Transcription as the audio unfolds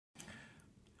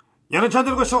ヤナチャン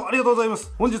ネルご視聴ありがとうございま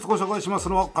す。本日ご紹介します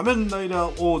のは仮面ライダ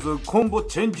ーオーズコンボ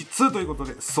チェンジ2ということ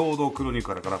で、ソードクロニ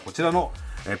クルからこちらの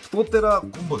プトテラコ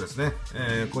ンボですね。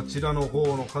こちらの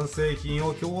方の完成品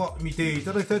を今日は見てい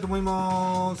ただきたいと思い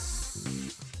ま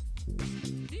す。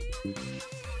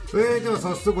では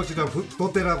早速こちらプト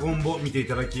テラコンボ見てい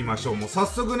ただきましょう。もう早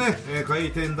速ね、回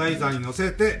転台座に乗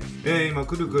せて、今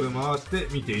くるくる回して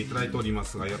見ていただいておりま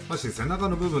すが、やっぱし背中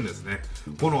の部分ですね、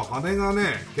この羽が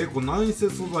ね結構軟質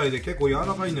素材で結構柔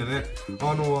らかいんでね、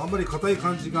あんまり硬い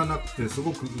感じがなくてす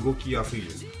ごく動きやすいで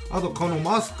す。あとこの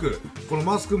マス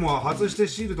クも外して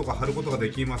シールとか貼ることがで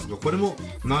きますが、これも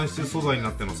軟質素材にな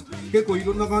ってます。結構い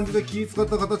ろんな感じで気使っ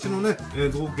た形のね、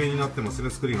造形になってますね、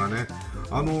作りがね。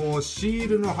シー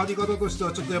ルの貼り方として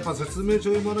はちょっとやっぱ説明書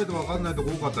読まないと分かんないと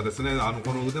こ多かったですね。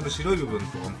この腕の白い部分と、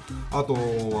あと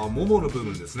はももの部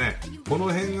分ですね。こ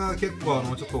の辺が結構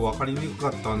ちょっと分かりにくか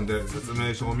ったんで、説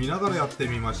明書を見ながらやって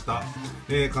みました。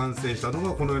完成したの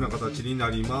がこのような形にな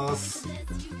ります。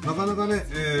なかなかね、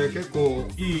結構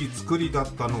いい作りだ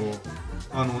ったのを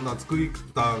作り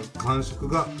た感触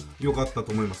が良かった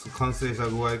と思います。完成した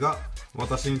具合が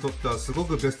私にとってはすご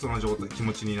くベストな気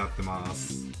持ちになってま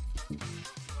す。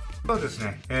ではです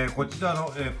ね、こちら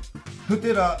の、プ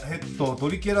テラヘッドト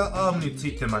リケラアームにつ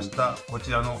いてましたこ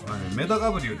ちらの、メダ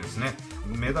ガブリューですね。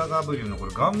メダガブリューのこ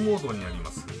れガンモードになり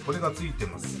ます。これがついて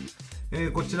ます。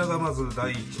こちらがまず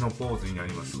第一のポーズにな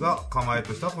りますが、構え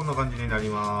としてはこんな感じになり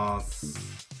ます。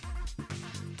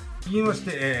続きまし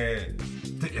て、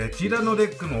ティラノレ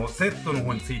ックのセットの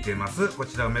方についています。こ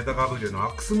ちらメダガブリューの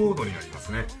アックスモードになりま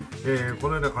すね。こ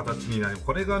のような形になります。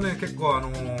これがね結構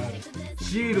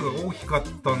シールが大きかっ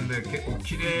たんで結構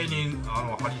綺麗に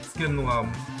貼り付けるのが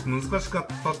難しか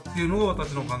ったっていうのが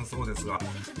私の感想ですが、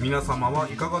皆様は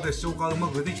いかがでしょうか。うま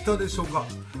くできたでしょうか。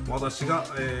私が、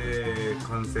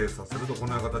完成させるとこ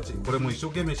のような形、これも一生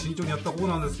懸命慎重にやった方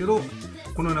なんですけど、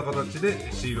このような形で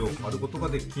シールを貼ることが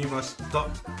できました。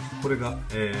これが、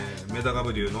メダガ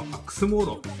ブリューのアックスモー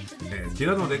ド、ティ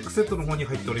ラノレックセットの方に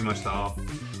入っておりました。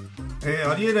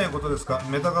ありえないことですが、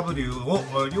メダガブリュー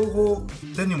を両方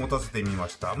手に持たせてみま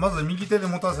した。まず右手で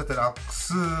持たせてるアック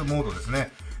スモードです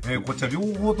ね。こちら両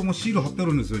方ともシール貼ってあ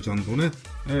るんですよ、ちゃんとね。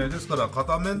ですから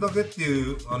片面だけって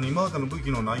いう今までの武器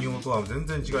の内容とは全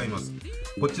然違います。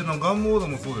こちらのガンモード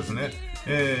もそうですね。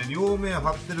両面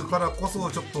貼ってるからこそ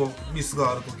ちょっとミス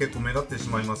があると結構目立ってし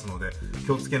まいますので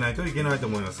気をつけないといけないと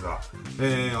思いますが、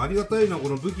ありがたいのはこ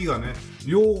の武器がね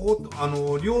両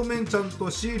面ちゃん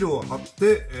とシールを貼っ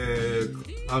て、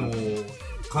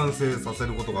完成させ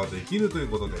ることができるという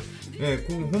ことで、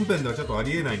本編ではちょっとあ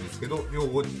りえないんですけど、両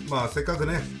方、せっかく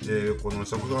ね、この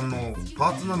食玩の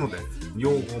パーツなので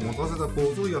両方持たせたポ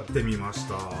ーズをやってみまし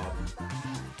た。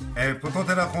プト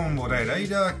テラコンボでライ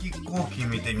ダーキックを決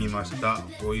めてみました。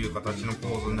こういう形のポ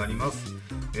ーズになります。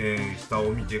下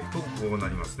を見ていくとこうな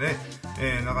りますね。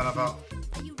なかなか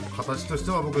形とし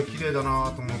ては僕綺麗だ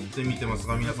なと思って見てます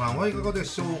が、皆さんはいかがで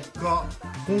しょうか。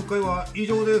今回は以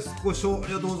上です。ご視聴あ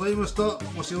りがとうございました。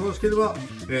もしよろしければ、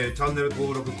チャンネル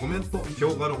登録、コメント、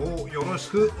評価の方よろし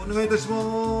くお願いいたし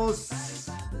ます。